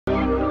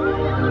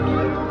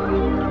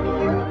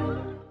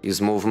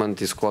his movement,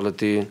 his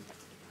quality,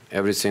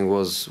 everything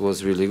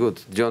was really good.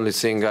 The only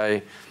thing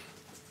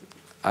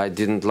I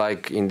didn't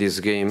like in this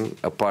game,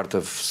 apart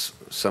of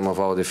some of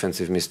our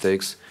defensive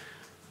mistakes,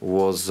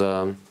 was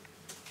the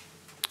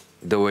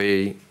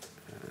way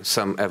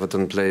some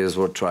Everton players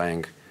were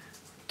trying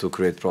to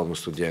create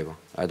problems to Deigo.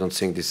 I don't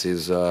think this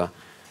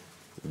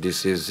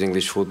is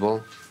English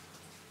football,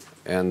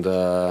 and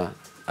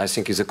I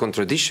think it's a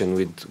contradiction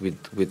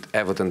with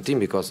Everton team,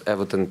 because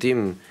Everton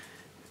team,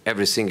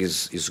 everything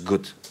is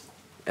good,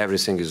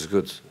 everything is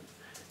good,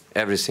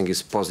 everything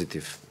is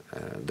positive.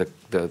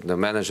 The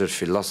manager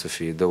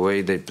philosophy, the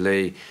way they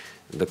play,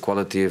 the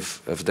quality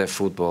of their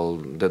football,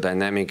 the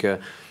dynamic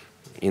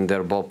in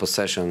their ball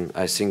possession.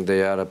 I think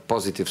they are a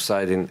positive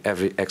side in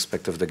every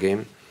aspect of the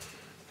game.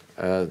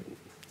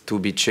 To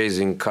be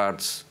chasing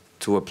cards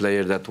to a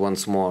player that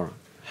once more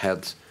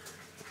had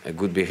a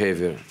good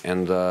behavior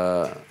and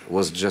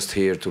was just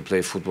here to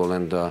play football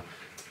and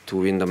to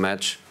win the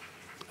match,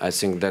 I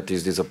think that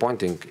is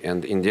disappointing.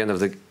 And in the end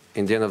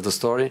of the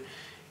story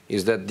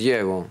is that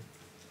Deigo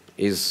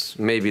is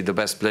maybe the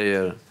best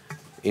player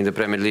in the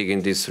Premier League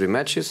in these 3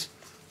 matches.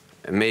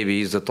 Maybe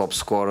he's the top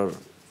scorer,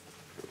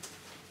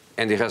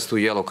 and he has 2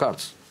 yellow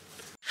cards.